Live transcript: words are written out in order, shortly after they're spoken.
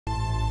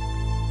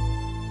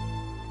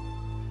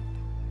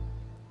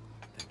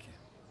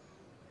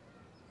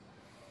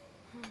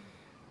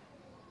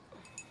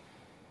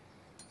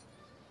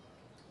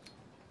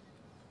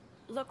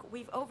Look,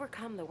 we've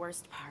overcome the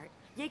worst part.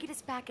 Yigit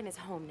is back in his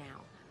home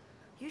now.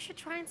 You should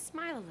try and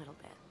smile a little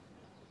bit.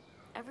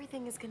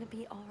 Everything is gonna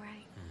be all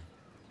right.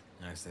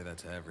 I say that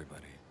to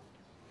everybody.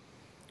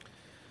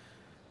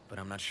 But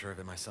I'm not sure of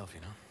it myself,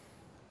 you know?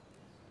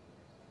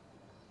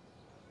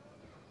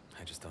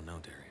 I just don't know,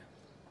 Derya.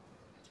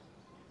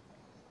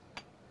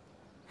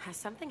 Has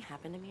something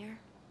happened, Emir?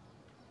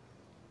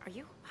 Are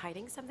you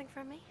hiding something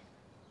from me?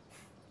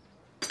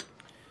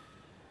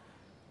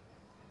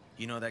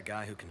 You know that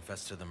guy who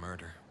confessed to the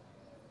murder?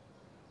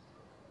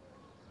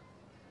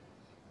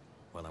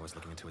 Well, I was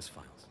looking into his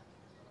files.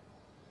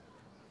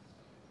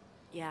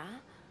 Yeah?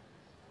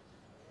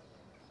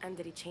 And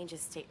did he change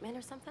his statement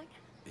or something?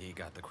 He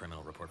got the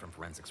criminal report from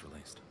forensics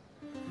released.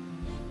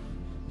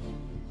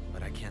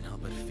 But I can't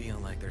help but feel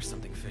like there's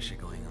something fishy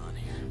going on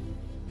here.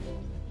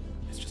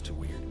 It's just too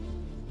weird.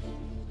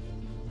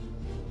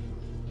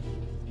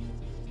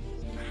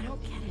 I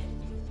don't get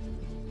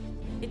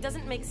it. It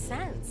doesn't make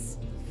sense.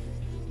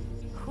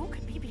 Who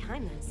could be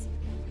behind this?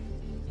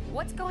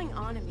 What's going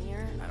on,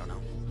 Emir? I don't know.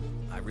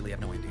 I really have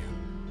no idea.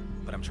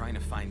 But I'm trying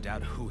to find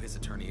out who his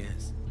attorney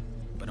is.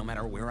 But no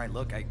matter where I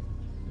look, I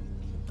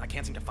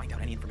can't seem to find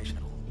out any information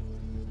at all.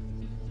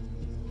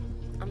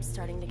 I'm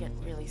starting to get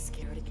really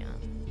scared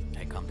again.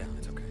 Hey, calm down.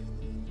 It's okay.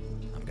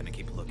 I'm gonna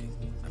keep looking.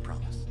 I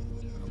promise.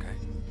 Okay?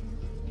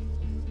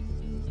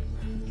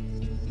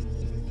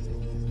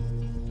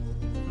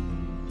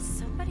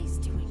 Somebody's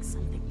doing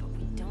something, but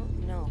we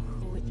don't know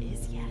who it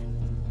is yet.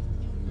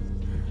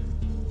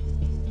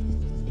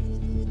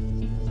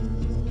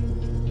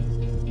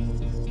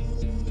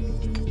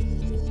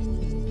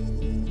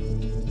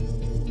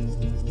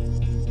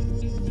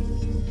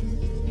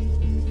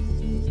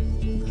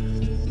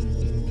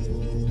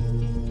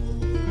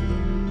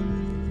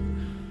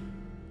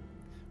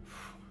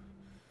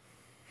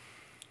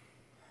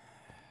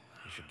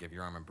 Give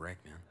your arm a break,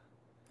 man.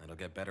 It'll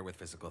get better with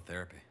physical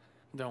therapy.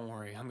 Don't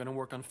worry, I'm gonna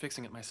work on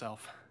fixing it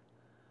myself.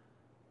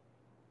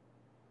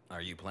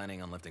 Are you planning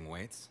on lifting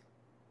weights?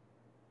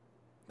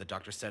 The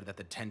doctor said that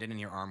the tendon in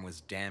your arm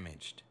was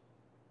damaged.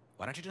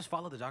 Why don't you just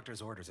follow the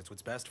doctor's orders? It's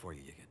what's best for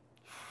you, Yigit.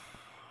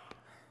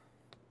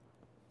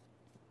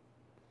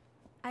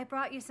 I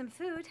brought you some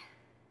food.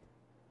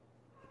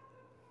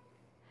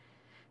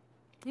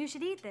 You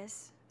should eat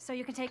this, so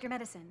you can take your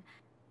medicine.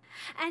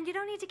 And you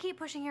don't need to keep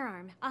pushing your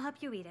arm. I'll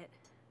help you eat it.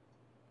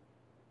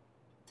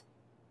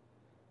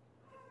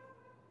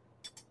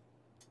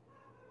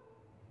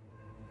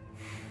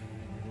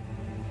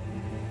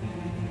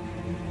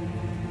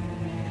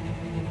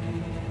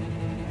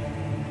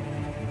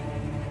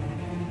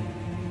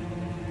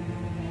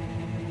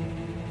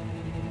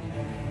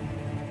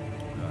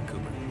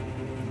 Cooper,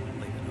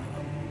 leave it.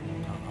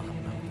 I'll help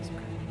him out with this,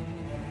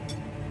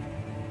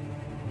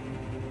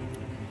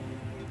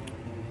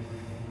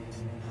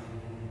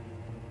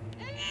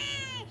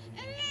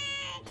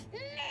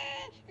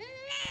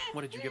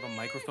 What, did you give a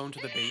microphone to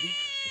the baby?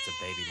 It's a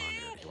baby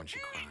monitor when she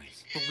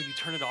cries. But will you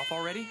turn it off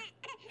already?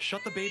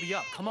 Shut the baby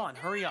up. Come on,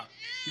 hurry up.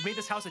 You've made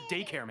this house a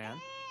daycare,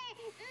 man.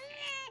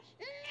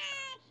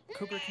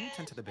 Cooper, can you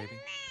tend to the baby?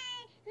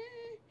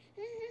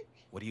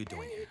 What are you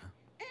doing here, huh?